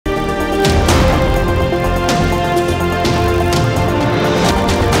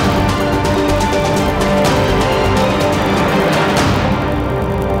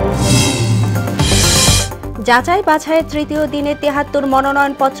যাচাই বাছাইয়ের তৃতীয় দিনে ৭৩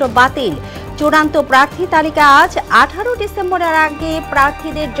 মনোনয়নপত্র বাতিল। চূড়ান্ত প্রার্থী তালিকা আজ। ১৮ ডিসেম্বরের আগে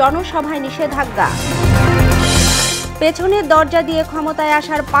প্রার্থীদের জনসভায় নিষেধাজ্ঞা। পেছনের দরজা দিয়ে ক্ষমতায়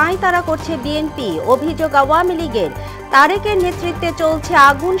আসার পাঁয়তারা করছে বিএনপি। অভিযোগ আওয়ামী লীগের। তারেকের নেতৃত্বে চলছে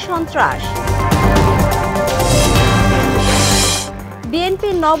আগুন সন্ত্রাস।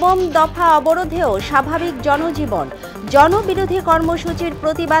 বিএনপির নবম দফা অবরোধেও স্বাভাবিক জনজীবন। জনবিরোধী কর্মসূচির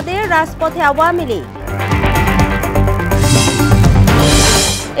প্রতিবাদে রাজপথে আওয়ামী লীগ।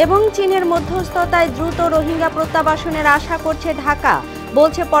 এবং চীনের মধ্যস্থতায় দ্রুত রোহিঙ্গা প্রত্যাবাসনের আশা করছে ঢাকা,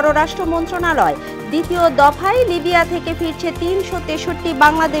 বলছে পররাষ্ট্র মন্ত্রণালয়। দ্বিতীয় দফায় লিবিয়া থেকে ফিরছে ৩৬৩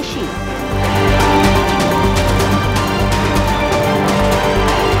 বাংলাদেশি।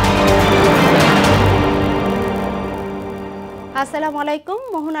 আসসালামু আলাইকুম,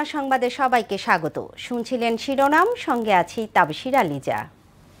 মোহনা সংবাদে সবাইকে স্বাগত। শুনছিলেন শিরোনাম, সঙ্গে আছি তাবশিরা লিজা।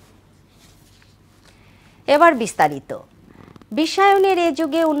 এবার বিস্তারিত। বিশ্বায়নের এ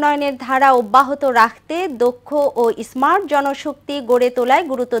যুগে উন্নয়নের ধারা অব্যাহত রাখতে দক্ষ ও স্মার্ট জনশক্তি গড়ে তোলায়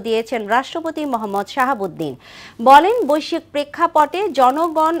গুরুত্ব দিয়েছেন রাষ্ট্রপতি মোহাম্মদ শাহাবুদ্দিন। বলেন, বৈশ্বিক প্রেক্ষাপটে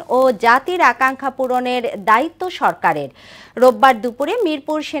জনগণ ও জাতির আকাঙ্ক্ষা পূরণের দায়িত্ব সরকারের। রোববার দুপুরে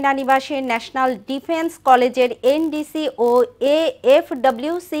মিরপুর সেনানিবাসে ন্যাশনাল ডিফেন্স কলেজের এনডিসি ও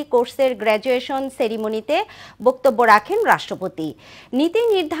এএফডব্লিউসি কোর্সের গ্র্যাজুয়েশন সেরিমনিতে বক্তব্য রাখেন রাষ্ট্রপতি। নীতি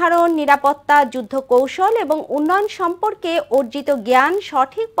নির্ধারণ, নিরাপত্তা, যুদ্ধ কৌশল এবং উন্নয়ন সম্পর্কে অর্জিত জ্ঞান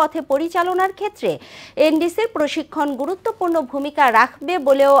সঠিক পথে পরিচালনার ক্ষেত্রে এনডিসির প্রশিক্ষণ গুরুত্বপূর্ণ ভূমিকা রাখবে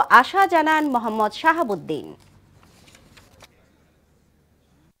বলেও আশা জানান Mohammad Shahabuddin.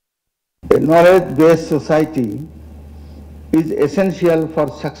 A knowledge-based society is essential for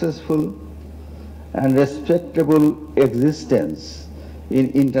successful and respectable existence in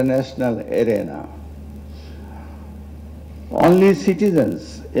international arena. Only citizens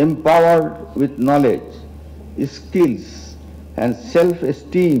empowered with knowledge, skills and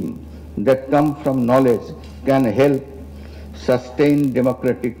self-esteem that come from knowledge can help sustain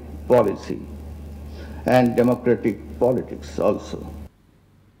democratic policy and democratic politics also.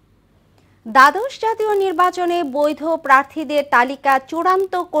 দ্বাদশ জাতীয় নির্বাচনে বৈধ প্রার্থীদের তালিকা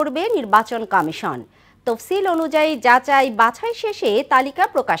চূড়ান্ত করবে নির্বাচন commission. তফসিল অনুযায়ী যাচাই বাছাই শেষে তালিকা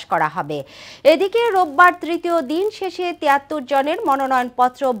প্রকাশ করা হবে। এদিকে রোববার তৃতীয় দিন শেষে ৭৩ জনের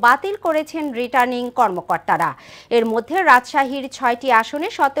মনোনয়নপত্র বাতিল করেছেন রিটার্নিং কর্মকর্তারা। এর মধ্যে রাজশাহীর ৬টি আসনে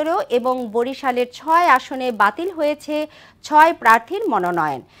 ১৭ এবং বরিশালের ৬ আসনে বাতিল হয়েছে ৬ প্রার্থীর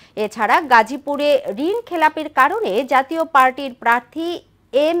মনোনয়ন। এছাড়া গাজীপুরে ঋণ খেলাপির কারণে জাতীয় পার্টির প্রার্থী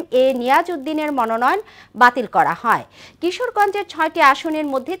এম.এ. নিয়াজ উদ্দিনের মনোনয়ন বাতিল করা হয়। কিশোরগঞ্জের ৬টি আসনের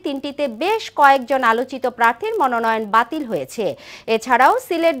মধ্যে ৩টিতে বেশ কয়েকজন আলোচিত প্রার্থীর মনোনয়ন বাতিল হয়েছে। এছাড়াও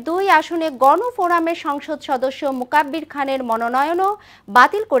সিলেট ২ আসনে গণফোরামের সংসদ সদস্য মুকাব্বির খানের মনোনয়নও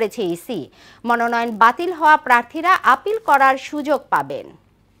বাতিল করেছে ইসি। মনোনয়ন বাতিল হওয়া প্রার্থীরা আপিল করার সুযোগ পাবেন।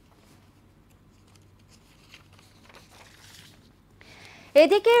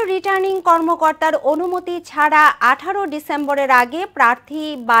 এদিকে রিটার্নিং কর্মকর্তার অনুমতি ছাড়া ১৮ ডিসেম্বরের আগে প্রার্থী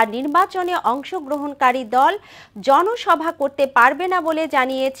বা নির্বাচনে অংশগ্রহণকারী দল জনসভা করতে পারবে না বলে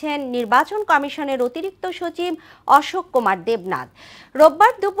জানিয়েছেন নির্বাচন কমিশনের অতিরিক্ত সচিব অশোক কুমার দেবনাথ।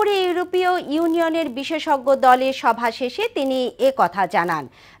 রোববার দুপুরে ইউরোপীয় ইউনিয়নের বিশেষজ্ঞ দলের সভা শেষে তিনি কথা জানান।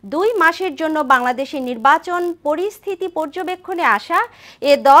 ২ মাসের জন্য বাংলাদেশের নির্বাচন পরিস্থিতি পর্যবেক্ষণে আসা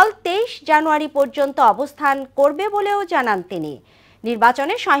এ দল ২৩ জানুয়ারি পর্যন্ত অবস্থান করবে বলেও জানান তিনি।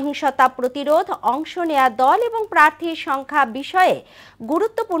 নির্বাচনে সহিংসতা প্রতিরোধ, অংশ নেয়া দল এবং প্রার্থীর সংখ্যা বিষয়ে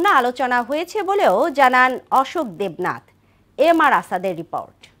গুরুত্বপূর্ণ আলোচনা হয়েছে বলেও জানান অশোক দেবনাথ। এম.আর. আসাদের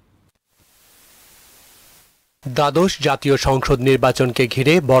রিপোর্ট। দ্বাদশ জাতীয় সংসদ নির্বাচনকে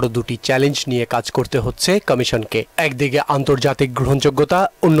ঘিরে বড় দুটি চ্যালেঞ্জ নিয়ে কাজ করতে হচ্ছে কমিশনকে। একদিকে আন্তর্জাতিক গ্রহণযোগ্যতা,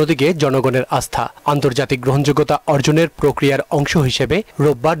 অন্যদিকে জনগণের আস্থা। আন্তর্জাতিক গ্রহণযোগ্যতা অর্জনের প্রক্রিয়ার অংশ হিসেবে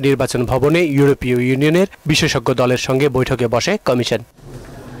রোববার নির্বাচন ভবনে ইউরোপীয় ইউনিয়নের বিশেষজ্ঞ দলের সঙ্গে বৈঠকে বসে কমিশন।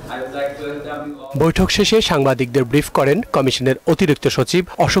 বৈঠক শেষে সাংবাদিকদের ব্রিফ করেন কমিশনের অতিরিক্ত সচিব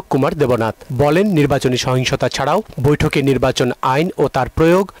অশোক কুমার দেবনাথ। বলেন, নির্বাচনী সহিংসতা ছাড়াও বৈঠকে নির্বাচন আইন ও তার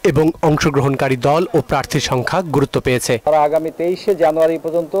প্রয়োগ এবং অংশগ্রহণকারী দল ও প্রার্থীর সংখ্যা গুরুত্ব পেয়েছে। তারা আগামী ২৩শে জানুয়ারি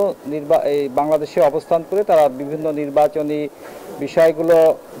পর্যন্ত বাংলাদেশে অবস্থান করে তারা বিভিন্ন নির্বাচনী বিষয়গুলো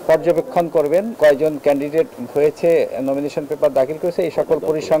পর্যবেক্ষণ করবেন। কয়জন ক্যান্ডিডেট হয়েছে, নমিনেশন পেপার দাখিল করেছে, এই সকল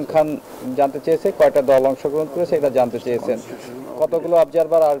পরিসংখ্যান জানতে চেয়েছে। কয়টা দল অংশগ্রহণ করেছে এটা জানতে চেয়েছেন। কতগুলো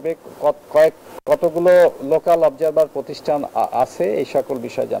অবজারভার আসবে, কতগুলো লোকাল অবজারভার প্রতিষ্ঠান আছে, এই সকল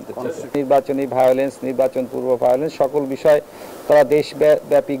বিষয় জানতে চেয়েছে। নির্বাচনী ভায়োলেন্স, নির্বাচন পূর্ব ভায়োলেন্স, সকল বিষয় তারা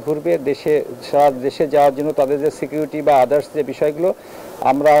দেশব্যাপী ঘুরবে। দেশে যাওয়ার জন্য তাদের যে সিকিউরিটি বা আদার্স যে বিষয়গুলো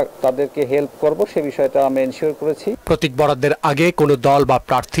আমরা তাদেরকে হেল্প করব সে বিষয়টা আমরা এনশিওর করেছি। প্রতীক বরাদ্দের আগে কোনো দল বা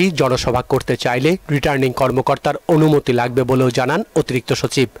প্রার্থী জনসভা করতে চাইলে রিটার্নিং কর্মকর্তার অনুমতি লাগবে বলেও জানান অতিরিক্ত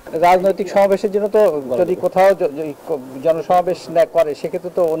সচিব। রাজনৈতিক সমাবেশের জন্য তো যদি কোথাও জনসমাবেশ না করে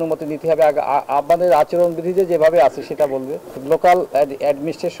সেক্ষেত্রে তো অনুমতি নিতে হবে। আমাদের আচরণবিধিতে যেভাবে আছে সেটা বলবে। লোকাল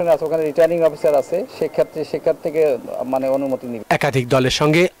অ্যাডমিনিস্ট্রেশন আছে, ওখানে রিটার্নিং অফিসার আছে, সেক্ষেত্রে থেকে মানে অনুমতি নিবে। একাধিক দলের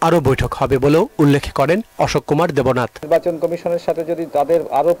সঙ্গে আরো বৈঠক হবে বলেও উল্লেখ করেন অশোক কুমার দেবনাথ। নির্বাচন কমিশনের সাথে যদি তাদের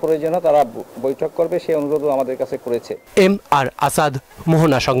আরো প্রয়োজন হয় তারা বৈঠক করবে, সেই অনুরোধও আমাদের কাছে করেছে। MR আসাদ,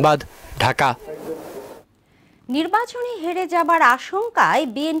 মোহনা সংবাদ, ঢাকা। নির্বাচনে হেরে যাবার আশঙ্কায়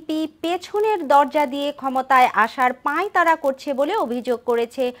বিএনপি পেছনের দরজা দিয়ে ক্ষমতায় আসার পাঁয়তারা করছে বলে অভিযোগ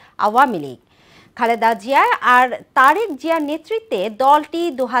করেছে আওয়ামী লীগ। খালেদা জিয়া আর তারেক জিয়ার নেতৃত্বে দলটি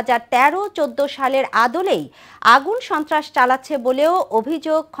 2013-14 সালের আদলেই আগুন সন্ত্রাস চালাচ্ছে বলেও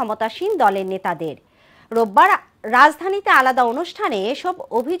অভিযোগ ক্ষমতাসীন দলের নেতাদের। রোববার রাজধানীতে আলাদা অনুষ্ঠানে এসব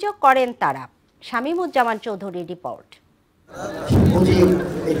অভিযোগ করেন তারা। শামীমুজ্জামান চৌধুরীর রিপোর্ট।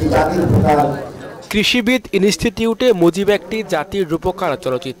 কৃষিবিদ ইনস্টিটিউটে মুজিব একটি জাতির রূপকার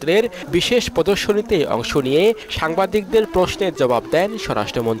চলচ্চিত্রের বিশেষ প্রদর্শনীতে অংশ নিয়ে সাংবাদিকদের প্রশ্নের জবাব দেন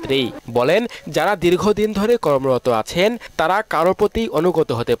স্বরাষ্ট্রমন্ত্রী। বলেন, যারা দীর্ঘদিন ধরে কর্মরত আছেন তারা কারো প্রতি অনুগত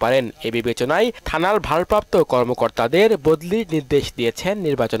হতে পারেন। এ বিবেচনায় থানার ভারপ্রাপ্ত কর্মকর্তাদের বদলির নির্দেশ দিয়েছেন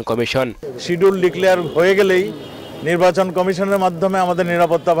নির্বাচন কমিশন। শিডিউল ডিক্লেয়ার হয়ে গেলেই নির্বাচন কমিশনের মাধ্যমে আমাদের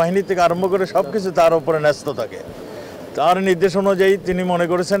নিরাপত্তা বাহিনী থেকে আরম্ভ করে সবকিছু তার উপরে ন্যস্ত থাকে। তার নির্দেশ অনুযায়ী তিনি মনে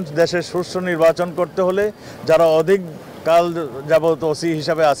করেছেন দেশের সুষ্ঠু নির্বাচন করতে হলে যারা অধিক কাল যাবত ওসি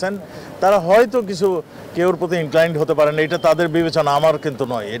হিসাবে আছেন তারা হয়তো কিছু কেউর প্রতি ইনক্লাইন্ড হতে পারেন, এটা তাদের বিবেচনা, আমার কিন্তু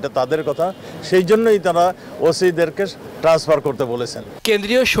নয়, এটা তাদের কথা। সেই জন্যই তারা ওসিদেরকে ট্রান্সফার করতে বলেছেন।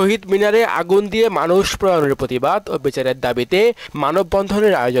 কেন্দ্রীয় শহীদ মিনারে আগুন দিয়ে মানুষ প্রয়াণের প্রতিবাদ ও বিচারের দাবিতে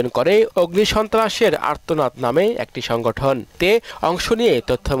মানববন্ধনের আয়োজন করে অগ্নিসন্ত্রাসের আর্তনাদ নামে একটি সংগঠন। তে অংশ নিয়ে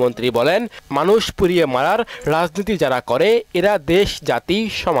তথ্যমন্ত্রী বলেন, মানুষ পুড়িয়ে মারার রাজনীতি যারা করে এরা দেশ, জাতি,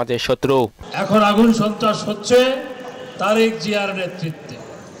 সমাজের শত্রু। এখন আগুন সন্ত্রাস হচ্ছে তারেক জিয়ার নেতৃত্বে।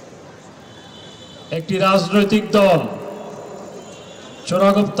 একটি রাজনৈতিক দল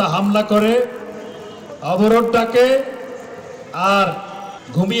চোরাগুপ্তা হামলা করে, অবরোধ ডাকে আর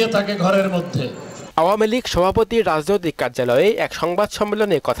ঘুমিয়ে থাকে ঘরের মধ্যে। আওয়ামী লীগ সভাপতির রাজনৈতিক কার্যালয়ে এক সংবাদ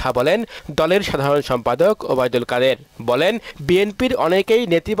সম্মেলনে কথা বলেন দলের সাধারণ সম্পাদক ওবায়দুল কাদের। বলেন, বিএনপির অনেকেই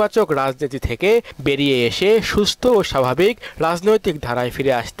নেতিবাচক রাজনীতি থেকে বেরিয়ে এসে সুস্থ ও স্বাভাবিক রাজনৈতিক ধারায়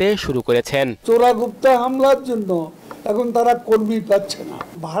ফিরে আসতে শুরু করেছেন। চোরাগুপ্তা হামলার জন্য এখন তারা কর্মী পাচ্ছে না,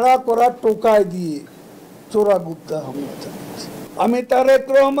 ভাড়া করা টোকায় দিয়ে চোরাগুপ্তা হামলা চালাচ্ছে। আমি তারেক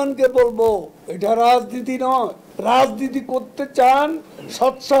রহমানকে বলবো, এটা রাজনীতি নয়। রাজনীতি করতে চান,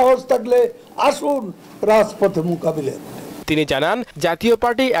 সৎসাহস থাকলে আসুন রাজপথে মোকাবিলা। তিনি জানান, জাতীয়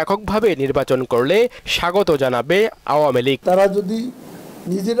পার্টি এককভাবে নির্বাচন করলে স্বাগত জানাবে আওয়ামী লীগ। তারা যদি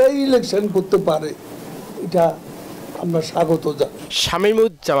নিজেরাই ইলেকশন করতে পারে এটা আমরা স্বাগত জানাই।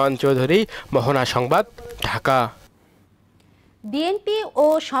 শামীমুজ্জামান চৌধুরী, মোহনা সংবাদ, ঢাকা। বিএনপি ও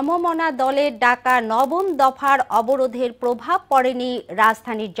সমমনা দলের ডাকা নবম দফার অবরোধের প্রভাব পড়েনি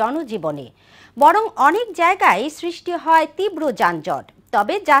রাজধানীর জনজীবনে, বরং অনেক জায়গায় সৃষ্টি হয় তীব্র যানজট।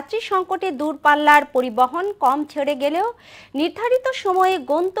 তবে যাত্রী সংকটে দূরপাল্লার পরিবহন কম ছেড়ে গেলেও নির্ধারিত সময়ে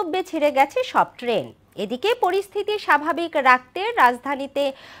গন্তব্যে ছেড়ে গেছে সব ট্রেন। এদিকে পরিস্থিতি স্বাভাবিক রাখতে রাজধানীতে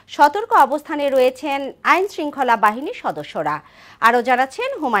সতর্ক অবস্থানে রয়েছেন আইন শৃঙ্খলা বাহিনীর সদস্যরা। আরও জানাচ্ছেন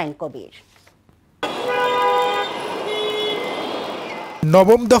হুমায়ুন কবির।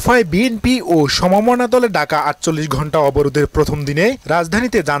 নবম দফায় বিএনপি ও সমমনা দলে ডাকা ৪৮ ঘণ্টা অবরোধের প্রথম দিনে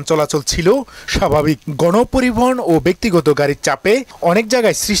রাজধানীতে যান চলাচল ছিল স্বাভাবিক। গণপরিবহন ও ব্যক্তিগত গাড়ির চাপে অনেক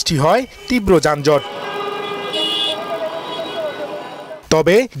জায়গায় সৃষ্টি হয় তীব্র যানজট।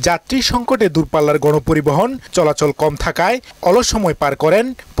 তবে যাত্রী সংকটে দূরপাল্লার গণপরিবহন চলাচল কম থাকায় অলস সময় পার করেন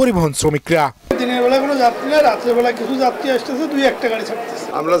পরিবহন শ্রমিকরা। দিনের বেলা কোনো যাত্রী না, রাত্রের বেলা কিছু যাত্রী আসতেছে, 2-1টা গাড়ি ছাড়তেছে।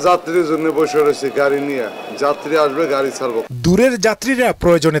 আমরা যাত্রীর জন্য বসে রয়েছি গাড়ি নিয়ে, যাত্রী আসবে গাড়ি ছাড়বো। দূরের যাত্রীরা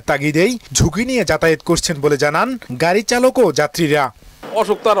প্রয়োজনের তাগিদেই ঝুঁকি নিয়ে যাতায়াত করছেন বলে জানান গাড়ি চালক ও যাত্রীরা।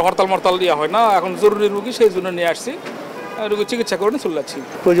 অসুখ তো আর হরতাল মরতাল দেওয়া হয় না, এখন জরুরি রুগী, সেই জন্য নিয়ে আসছি, রুগী চিকিৎসা করে চলে যাচ্ছি।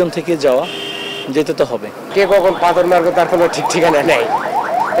 প্রয়োজন থেকে যাওয়া, যেতে তো হবে। কে কখন পাথর মারবে তার কোনো ঠিক ঠিকানা নেই,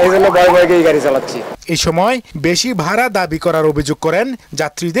 এই জন্য ভয় ভয় গিয়ে গাড়ি চালাচ্ছি। এই সময় বেশি ভাড়া দাবি করার অভিযোগ করেন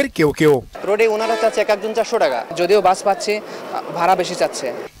যাত্রীদের কেউ কেউ। রোডে ওনারা চাচ্ছে এক একজন 400 টাকা, যদিও বাস পাচ্ছে ভাড়া বেশি চাচ্ছে।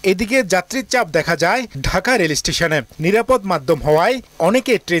 এদিকে যাত্রীর চাপ দেখা যায় ঢাকা রেল স্টেশনে। নিরাপদ মাধ্যম হওয়ায়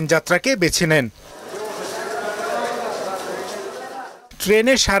অনেকে ট্রেন যাত্রাকে বেছে নেন।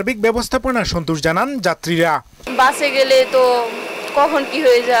 ট্রেনের সার্বিক ব্যবস্থাপনা সন্তোষ জানান যাত্রীরা। বাসে গেলে তো কখন কি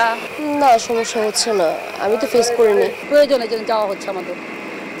হয়ে যায়, না সমস্যা হচ্ছে না, আমি তো ফেস করিনি। প্রয়োজনের জন্য যাওয়া হচ্ছে আমাদের,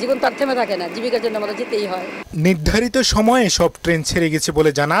 জীবন তার থেমে থাকে না, জীবিকার জন্য আমাদের যেতেই হয়। নির্ধারিত সময়ে সব ট্রেন ছেড়ে গেছে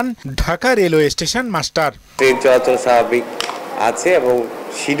বলে জানান Dhaka railway station master. Train চলাচল স্বাভাবিক আছে এবং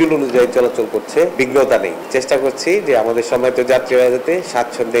শিডিউল অনুযায়ী চলাচল করছে, বিঘ্নতা নেই। চেষ্টা করছি যে আমাদের সময়ত যাত্রীরা যাতে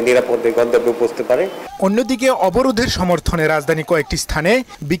স্বাচ্ছন্দ্যে নিরাপদে গন্তব্যে পৌঁছতে পারে। অন্যদিকে অবরোধের সমর্থনে রাজধানী কয়েকটি স্থানে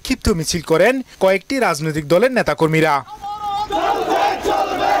বিক্ষিপ্ত মিছিল করেন কয়েকটি রাজনৈতিক দলের নেতাকর্মীরা।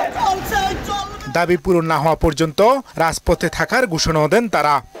 দাবি পূরণ না হওয়া পর্যন্ত রাজপথে থাকার ঘোষণাও দেন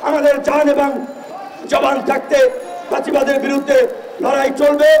তারা। আমাদের জান এবং জবান থাকতে ফাঁসিবাদের বিরুদ্ধে লড়াই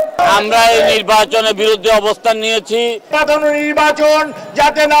চলবে। আমরা এই নির্বাচনের বিরুদ্ধে অবস্থান নিয়েছি। পাতানো নির্বাচন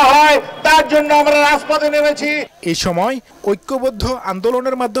যাতে না হয় তার জন্য আমরা রাজপথে নেমেছি। এই সময় ঐক্যবদ্ধ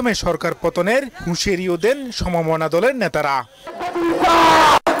আন্দোলনের মাধ্যমে সরকার পতনের হুঁশিয়ারিও দেন সমমনা দলের নেতারা।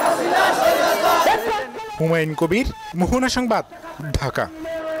 হুমায়ুন কবির, মোহনা সংবাদ, ঢাকা।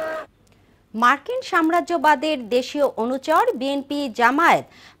 মার্কিন সাম্রাজ্যবাদের দেশীয় অনুচর বিএনপি জামায়াত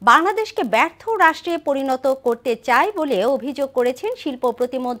বাংলাদেশকে ব্যর্থ রাষ্ট্রে পরিণত করতে চায় বলে অভিযোগ করেছেন শিল্প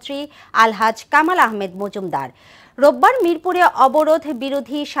প্রতিমন্ত্রী আলহাজ কামাল আহমেদ মজুমদার। রোববার মিরপুরে অবরোধ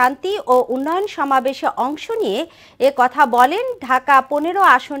বিরোধী শান্তি ও উন্নয়ন সমাবেশে অংশ নিয়ে এ কথা বলেন ঢাকা 15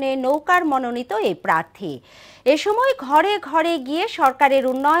 আসনে নৌকার মনোনীত এই প্রার্থী। এ সময় ঘরে ঘরে গিয়ে সরকারের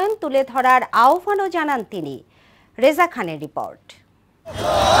উন্নয়ন তুলে ধরার আহ্বানও জানান তিনি। রেজা খানের রিপোর্ট।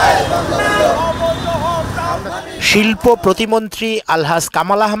 শিল্প প্রতিমন্ত্রী আলহাজ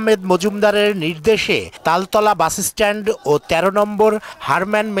কামাল আহমেদ মজুমদারের নির্দেশে তালতলা বাসস্ট্যান্ড ও 13 নম্বর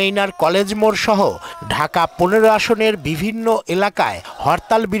হারম্যান মেইনার কলেজ মোড় সহ ঢাকা 15 আসনের বিভিন্ন এলাকায়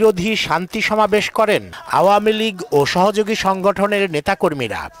হরতাল বিরোধী শান্তি সমাবেশ করেন আওয়ামী লীগ ও সহযোগী সংগঠনের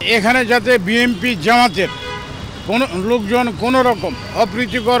নেতাকর্মীরা। এখানে যাতে বিএনপি জামাতের কোন লোকজন কোন রকম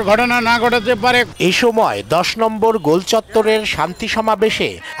অপ্রীতিকর ঘটনা না ঘটাতে পারে। এই সময় 10 নম্বর গোল চত্বরের শান্তি সমাবেশে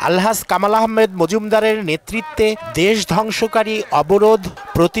আলহাজ কামাল আহমেদ মজুমদারের নেতৃত্বে দেশ ধ্বংসকারী অবরোধ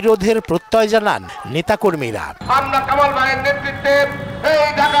প্রতিরোধের প্রত্যয় জানান নেতাকর্মীরা। আমরা কামাল ভাইয়ের নেতৃত্বে এই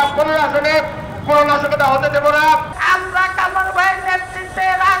ঢাকা 15 আসনে কোনো নাশকতা হতে দেব না। আমরা কামাল ভাইয়ের নেতৃত্বে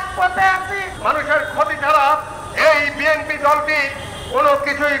রাজপথে আছি। মানুষের ক্ষতি ছাড়া এই বিএনপি দলটি কোনো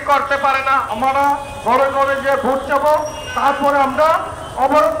কিছুই করতে পারে না। আমরা ঘরে ঘরে যে ভোট চাব, তারপরে আমরা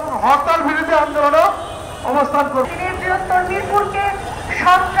অবরোধ হরতাল বিরোধী আন্দোলনে অবস্থান করব। বৃহত্তর মিরপুরকে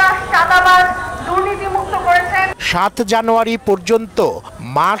সন্ত্রাস, চাঁদাবাজ, দুর্নীতিমুক্ত করেছেন। 7 জানুয়ারি পর্যন্ত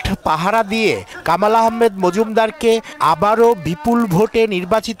মাঠ পাহারা দিয়ে কামাল আহমেদ মজুমদারকে আবারও বিপুল ভোটে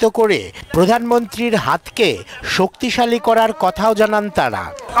নির্বাচিত করে প্রধানমন্ত্রীর হাতকে শক্তিশালী করার কথাও জানান তারা।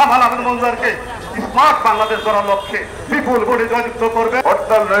 কামাল আহমেদ মজুমদারকে স্মার্ট বাংলাদেশ গড়ার লক্ষ্যে বিপুল ভোটে জয়যুক্ত করবে।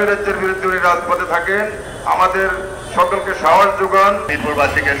 হরতাল নৈরাজ্যের বিরুদ্ধে উনি রাজপথে থাকেন, আমাদের সকলকে সাহস যোগান।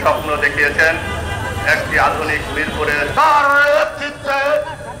 মিরপুরবাসীকে স্বপ্ন দেখিয়েছেন একটি আধুনিক মিরপুরের। তার নেতৃত্বে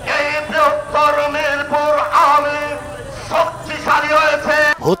এই বৃহত্তর মিরপুর আমি শক্তিশালী হয়েছে।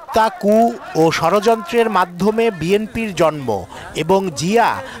 হত্যা, কু ও ষড়যন্ত্রের মাধ্যমে বিএনপির জন্ম এবং জিয়া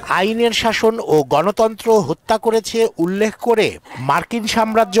আইনের শাসন ও গণতন্ত্র হত্যা করেছে উল্লেখ করে মার্কিন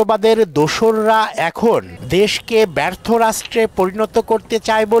সাম্রাজ্যবাদের দোসররা এখন দেশকে ব্যর্থ রাষ্ট্রে পরিণত করতে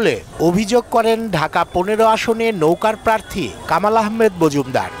চায় বলে অভিযোগ করেন ঢাকা 15 আসনে নৌকার প্রার্থী কামাল আহমেদ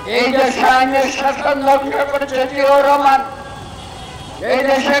মজুমদার। এই দেশে আইনের শাসন ধ্বংস করেছে জিয়াউর রহমান, এই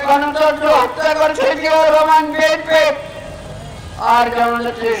দেশে গণতন্ত্র হত্যা করেছে জিয়াউর রহমান বিএনপি। আর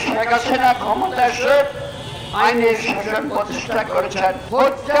জননেত্রী শেখ হাসিনা ক্ষমতা এসে আইনের শাসন প্রতিষ্ঠা করেছেন।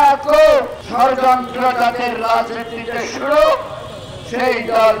 হত্যা কো ষড়যন্ত্র তাদের রাজনীতিতে শুরু, সেই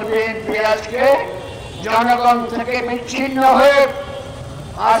দল বিএনপি আজকে জনগণ থেকে বিচ্ছিন্ন হয়ে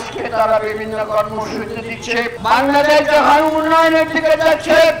আজকে তারা বিভিন্ন কর্মসূচি দিচ্ছে। বাংলাদেশ যখন উন্নয়নের দিকে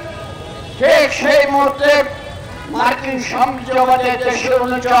যাচ্ছে, ঠিক সেই মুহূর্তে মার্কিন সাম্রাজ্যবাদের দেশের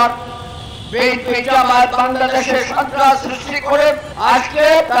অনুচর বিএনপি জামাত বাংলাদেশে সন্ত্রাস সৃষ্টি করে আজকে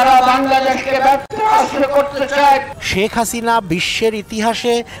তারা বাংলাদেশকে ব্যর্থ রাষ্ট্র করতে চায়। শেখ হাসিনা বিশ্বের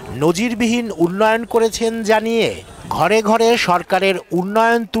ইতিহাসে নজিরবিহীন উন্নয়ন করেছেন জানিয়ে ঘরে ঘরে সরকারের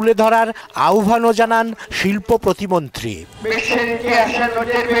উন্নয়ন তুলে ধরার আহ্বানও জানান শিল্প প্রতিমন্ত্রী। বিশ্বের ইতিহাসে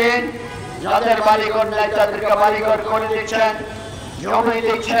নজিরবিহীন, যাদের বাড়িঘর নাই তাদেরকে বাড়িঘর করে দিচ্ছেন, জমি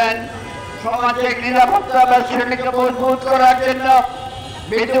দিচ্ছেন, সামাজিক নিরাপত্তা ব্যবস্থাকে মজবুত করার জন্য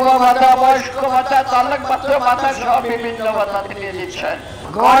বিধবা ভাতা, বয়স্ক ভাতা, তালাক ভাতা সহ বিভিন্ন ভাতা দিয়ে দিচ্ছেন।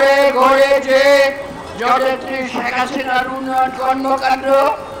 ঘরে ঘরে যে জননেত্রী শেখ হাসিনার উন্নয়ন কর্মকাণ্ড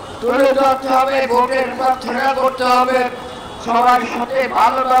তুলে ধরতে হবে, ভোটের প্রার্থনা করতে হবে, সবার সাথে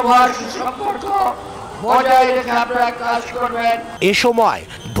ভালো ব্যবহার, সুসম্পর্ক বজায় রেখে আপনারা কাজ করবেন। এ সময়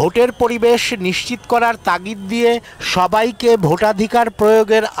ভোটের পরিবেশ নিশ্চিত করার তাগিদ দিয়ে সবাইকে ভোটাধিকার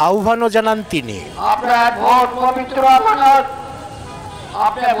প্রয়োগের আহ্বানও জানান তিনি। আপনার ভোট পবিত্র আমানত,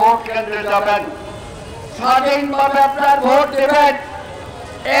 আপনি ভোট কেন্দ্রে যাবেন, স্বাধীনভাবে আপনার ভোট দেবেন,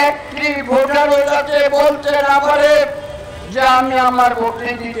 একটি ভোটারও যাতে বলতে না পারে যে আমি আমার ভোটে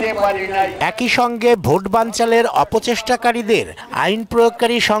দিতে পারি নাই। একই সঙ্গে ভোট বানচালের অপচেষ্টাকারীদের আইন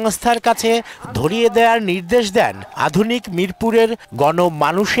প্রয়োগকারী সংস্থার কাছে ধরিয়ে দেওয়ার নির্দেশ দেন আধুনিক মিরপুরের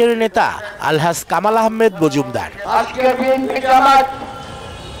গণমানুষের নেতা আলহাজ কামাল আহমেদ মজুমদার। আজকে বিএনপি জামাত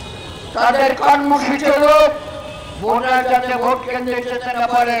তাদের কর্মসূচি হলো ভোটার যাতে ভোট কেন্দ্রে যেতে না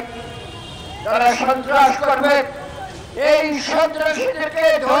পারে, তারা সন্ত্রাস করবে, এই সন্ত্রাসীদেরকে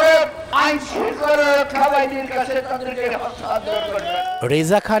ধরে আইন শৃঙ্খলা রক্ষা বাহিনীর কাছে তাদেরকে হস্তান্তর করবে।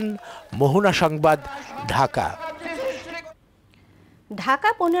 রেজা খান, মোহনা সংবাদ, ঢাকা। ঢাকা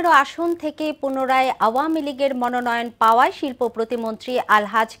 ১৫ আসন থেকে পুনরায় আওয়ামী লীগের মনোনয়ন পাওয়ায় শিল্প প্রতিমন্ত্রী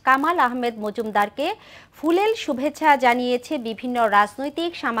আলহাজ কামাল আহমেদ মজুমদারকে ফুলেল শুভেচ্ছা জানিয়েছে বিভিন্ন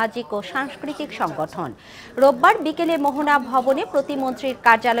রাজনৈতিক, সামাজিক ও সাংস্কৃতিক সংগঠন। রোববার বিকেলে মোহনা ভবনে প্রতিমন্ত্রীর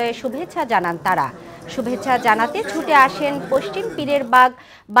কার্যালয়ে শুভেচ্ছা জানান তারা। শুভেচ্ছা জানাতে ছুটে আসেন পশ্চিম পীরের বাগ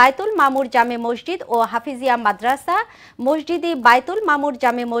বায়তুল মামুর জামে মসজিদ ও হাফিজিয়া মাদ্রাসা, মসজিদি বায়তুল মামুর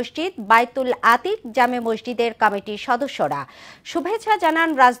জামে মসজিদ, বায়তুল আতিক জামে মসজিদের কমিটির সদস্যরা। শুভেচ্ছা জানান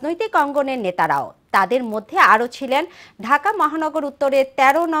রাজনৈতিক অঙ্গনের নেতারাও। তাদের মধ্যে আরও ছিলেন ঢাকা মহানগর উত্তরের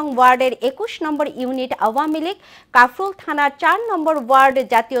 ১৩ নং ওয়ার্ডের ২১ নম্বর ইউনিট আওয়ামী লীগ, কাফরুল থানার ৪ নম্বর ওয়ার্ড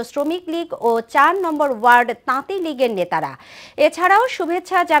জাতীয় শ্রমিক লীগ ও ৪ নম্বর ওয়ার্ড তাঁতি লীগের নেতারা। এছাড়াও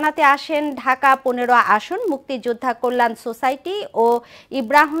শুভেচ্ছা জানাতে আসেন ঢাকা ১৫ আসন মুক্তিযোদ্ধা কল্যাণ সোসাইটি ও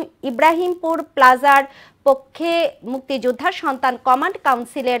ইব্রাহিমপুর প্লাজার পক্ষে মুক্তিযোদ্ধার সন্তান কমান্ড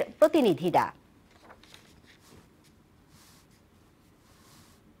কাউন্সিলের প্রতিনিধিরা।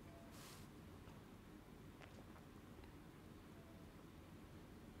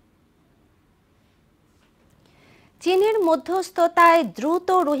 চীনের মধ্যস্থতায় দ্রুত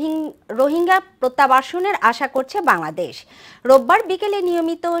রোহিঙ্গা প্রত্যাবাসনের আশা করছে বাংলাদেশ। রোববার বিকেলে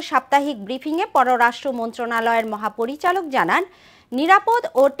নিয়মিত সাপ্তাহিক ব্রিফিংয়ে পররাষ্ট্র মন্ত্রণালয়ের মহাপরিচালক জানান, নিরাপদ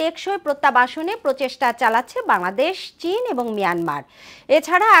ও টেকসই প্রত্যাবাসনে প্রচেষ্টা চালাচ্ছে বাংলাদেশ, চীন এবং মিয়ানমার।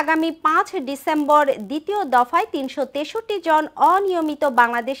 এছাড়া আগামী ৫ ডিসেম্বর দ্বিতীয় দফায় ৩৬৩ জন অনিয়মিত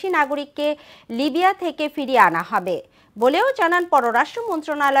বাংলাদেশি নাগরিককে লিবিয়া থেকে ফিরিয়ে আনা হবে বলেও জানান পররাষ্ট্র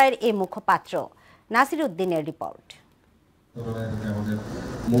মন্ত্রণালয়ের এই মুখপাত্র। নাসির উদ্দিনের রিপোর্ট।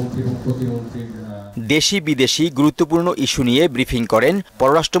 দেশি বিদেশি গুরুত্বপূর্ণ ইস্যু নিয়ে ব্রিফিং করেন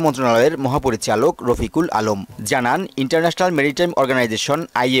পররাষ্ট্র মন্ত্রণালয়ের মহাপরিচালক রফিকুল আলম। জানান, international maritime organisation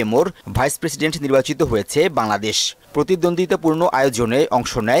IMOর vice president নির্বাচিত হয়েছে বাংলাদেশ। প্রতিদ্বন্দ্বিতাপূর্ণ আয়োজনে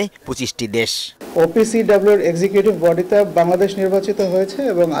অংশ নেয় 25টি দেশ। OPCW এর এক্সিকিউটিভ বডিতে বাংলাদেশ নির্বাচিত হয়েছে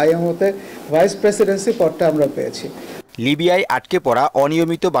এবং IMOতে ভাইস প্রেসিডেন্সি পদটা আমরা পেয়েছি। লিবিয়ায় আটকে পড়া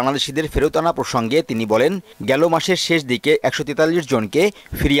অনিয়মিত বাংলাদেশিদের ফেরত আনা প্রসঙ্গে তিনি বলেন, গেল মাসের শেষ দিকে ১৪৩ জনকে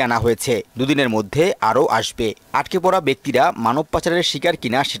ফিরিয়ে আনা হয়েছে, দুদিনের মধ্যে আরও আসবে। আটকে পড়া ব্যক্তিরা মানব পাচারের শিকার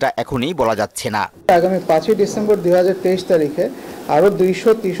কিনা সেটা এখনই বলা যাচ্ছে না। আগামী ৫ ডিসেম্বর ২০২৩ তারিখে আরও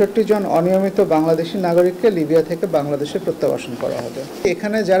 ২৬৩ জন অনিয়মিত বাংলাদেশি নাগরিককে লিবিয়া থেকে বাংলাদেশে প্রত্যাবাসন করা হবে।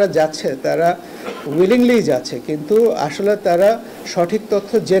 এখানে যারা যাচ্ছে তারা উইলিংলি যাচ্ছে, কিন্তু আসলে তারা সঠিক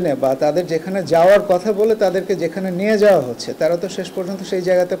তথ্য জেনে বা তাদের যেখানে যাওয়ার কথা বলে তাদেরকে যেখানে নিয়ে যাওয়া হচ্ছে, তারা তো শেষ পর্যন্ত সেই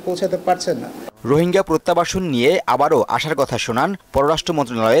জায়গাতে পৌঁছাতে পারছেন না। রোহিঙ্গা প্রত্যাবাসন নিয়ে আবারও আশার কথা শোনান পররাষ্ট্র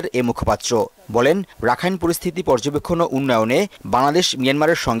মন্ত্রণালয়ের এ মুখপাত্র। বলেন, রাখাইন পরিস্থিতি পর্যবেক্ষণ ও উন্নয়নে বাংলাদেশ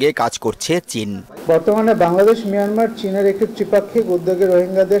মিয়ানমারের সঙ্গে কাজ করছে চীন। বর্তমানে বাংলাদেশ, মিয়ানমার, চীনের একটি ত্রিপাক্ষিক উদ্যোগে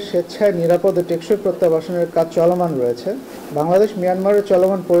রোহিঙ্গাদের স্বেচ্ছায় নিরাপদ ও টেকসই প্রত্যাবাসনের কাজ চলমান রয়েছে। বাংলাদেশ মিয়ানমারের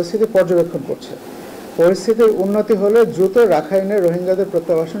চলমান পরিস্থিতি পর্যবেক্ষণ করছে। পরিস্থিতির উন্নতি হলে দ্রুত রাখাইনের রোহিঙ্গাদের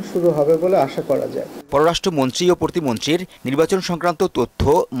প্রত্যাবাসন শুরু হবে বলে আশা করা যায়। পররাষ্ট্রমন্ত্রী ও প্রতিমন্ত্রীর নির্বাচন সংক্রান্ত তথ্য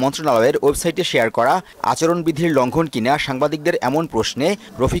মন্ত্রণালয়ের ওয়েবসাইটে শেয়ার করা আচরণবিধির লঙ্ঘন কিনা সাংবাদিকদের এমন প্রশ্নে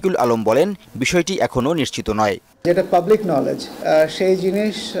রফিকুল আলম বলেন, বিষয়টি এখনও নিশ্চিত নয়। যেটা পাবলিক নলেজ, সেই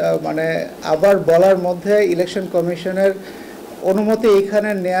জিনিস মানে আবার বলার মধ্যে ইলেকশন কমিশনের অনুমতি এখানে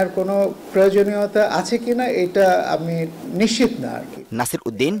নেয়ার কোনো প্রয়োজনীয়তা আছে কিনা এটা আমি নিশ্চিত না আর কি। নাসির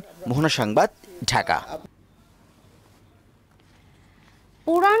উদ্দিন, মোহনা সংবাদ, ঢাকা।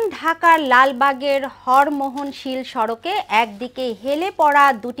 পুরান ঢাকার লালবাগের হরমোহনশীল সড়কে একদিকে হেলে পড়া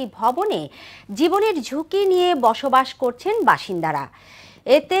দুটি ভবনে জীবনের ঝুঁকি নিয়ে বসবাস করছেন বাসিন্দারা।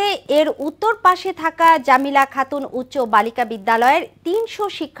 এতে এর উত্তর পাশে থাকা জামিলা খাতুন উচ্চ বালিকা বিদ্যালয়ের ৩০০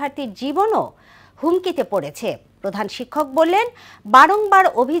 শিক্ষার্থীর জীবনও হুমকিতে পড়েছে। প্রধান শিক্ষক বললেন, বারংবার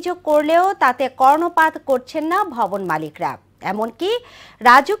অভিযোগ করলেও তাতে কর্ণপাত করছেন না ভবন মালিকরা। এমনকি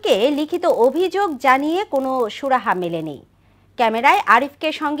রাজুকে লিখিত অভিযোগ জানিয়ে কোনো সুরাহা মেলেনি। ক্যামেরায় আরিফকে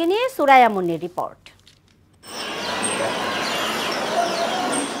সঙ্গে নিয়ে সুরায়া মুন্নির রিপোর্ট।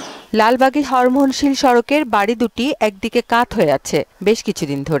 লালবাগের হরমোহনশীল সড়কের বাড়ি দুটি একদিকে কাত হয়ে আছে বেশ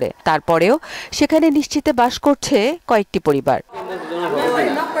কিছুদিন ধরে। তারপরেও সেখানে নিশ্চিতে বাস করছে কয়েকটি পরিবার।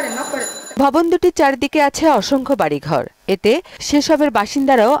 ভবন দুটির চারিদিকে আছে অসংখ্য বাড়িঘর। এতে সেসবের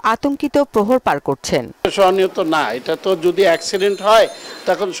বাসিন্দারাও আতঙ্কিত প্রহর পার করছেন। সহনীয় তো না, এটা তো যদি অ্যাক্সিডেন্ট হয়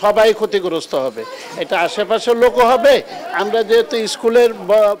তখন সবাই ক্ষতিগ্রস্ত হবে, এটা আশেপাশের লোকও হবে। আমরা যেহেতু স্কুলের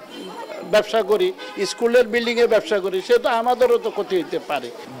ব্যবসা করি, স্কুলের বিল্ডিং এর ব্যবসা করি, সেটা আমাদেরও তো ক্ষতি হতে পারে।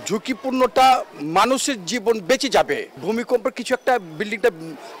 ঝুঁকিপূর্ণটা মানুষের জীবন বেঁচে যাবে। ভূমিকম্পের কিছু একটা বিল্ডিংটা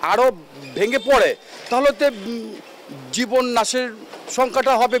আরো ভেঙে পড়ে, তাহলে তো জীবন নাশের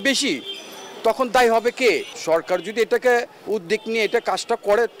সংখ্যাটা হবে বেশি। তখন দায়ী হবে কে? সরকার যদি এটাকে উদ্যোগ নিয়ে এটা কাজটা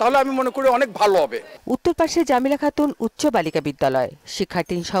করে তাহলে আমি মনে করি অনেক ভালো হবে। উত্তর পাশে জামিলা খাতুন উচ্চ বালিকা বিদ্যালয়,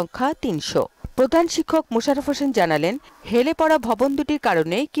 শিক্ষার্থীর সংখ্যা 300। প্রধান শিক্ষক মোশাররফ হোসেন জানালেন, হেলে পড়া ভবন দুটির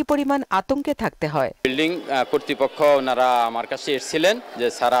কারণে কি পরিমাণ আতঙ্কে থাকতে হয়। বিল্ডিং কর্তৃপক্ষ ওনারা আমার কাছে এসেছিলেন যে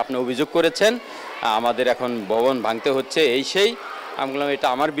স্যার আপনি অভিযোগ করেছেন আমাদের এখন ভবন ভাঙতে হচ্ছে এই সেই। আমি বললাম এটা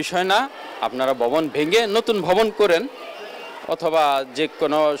আমার বিষয় না, আপনারা ভবন ভেঙে নতুন ভবন করেন অথবা যে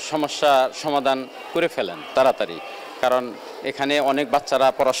কোনো সমস্যার সমাধান করে ফেলেন তাড়াতাড়ি, কারণ এখানে অনেক বাচ্চারা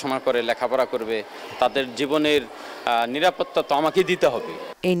পড়াশোনা করে লেখাপড়া করবে, তাদের জীবনের নিরাপত্তা তো আমাকে দিতে হবে।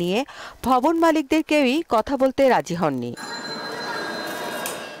 এ নিয়ে ভবন মালিকদের কেউই কথা বলতে রাজি হননি।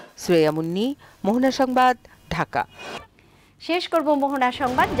 শ্রেয়া মুন্নি, মোহনা সংবাদ, ঢাকা। শেষ করব মোহনা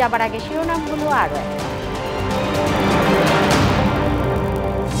সংবাদ, যাবার আগে শিরোনামগুলো আরো একবার।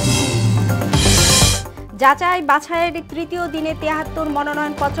 যাচাই বাছাইয়ের তৃতীয় দিনে ৭৩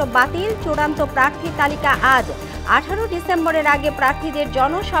 মনোনয়নপত্র বাতিল, চূড়ান্ত প্রার্থী তালিকা আজ। 18 ডিসেম্বরের আগে প্রার্থীদের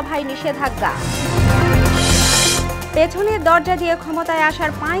জনসভায় নিষেধাজ্ঞা। পেছনের দরজা দিয়ে ক্ষমতায়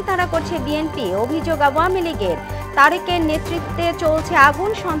আসার পাঁয়তারা করছে বিএনপি, অভিযোগ আওয়ামী লীগের। তারেকের নেতৃত্বে চলছে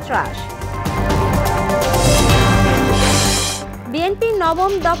আগুন সন্ত্রাস। বিএনপির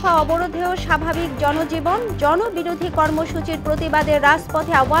নবম দফা অবরোধেও স্বাভাবিক জনজীবন, জনবিরোধী কর্মসূচির প্রতিবাদে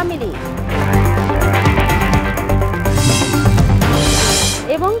রাজপথে আওয়ামী লীগ।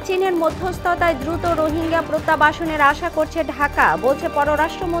 এবং চীনের মধ্যস্থতায় দ্রুত রোহিঙ্গা প্রত্যাবাসনের আশা করছে ঢাকা, বলছে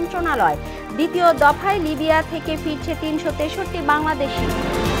পররাষ্ট্র মন্ত্রণালয়। দ্বিতীয় দফায় লিবিয়া থেকে ফিরছে ৩৬৩ বাংলাদেশি।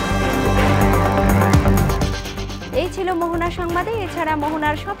 এই ছিল মোহনা সংবাদে। এছাড়া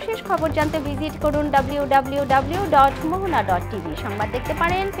মোহনার সবশেষ খবর জানতে ভিজিট করুন www.mohona.tv। সংবাদ দেখতে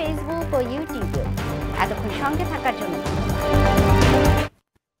পারেন ফেসবুক ও ইউটিউবে। এতক্ষণ সঙ্গে থাকার জন্য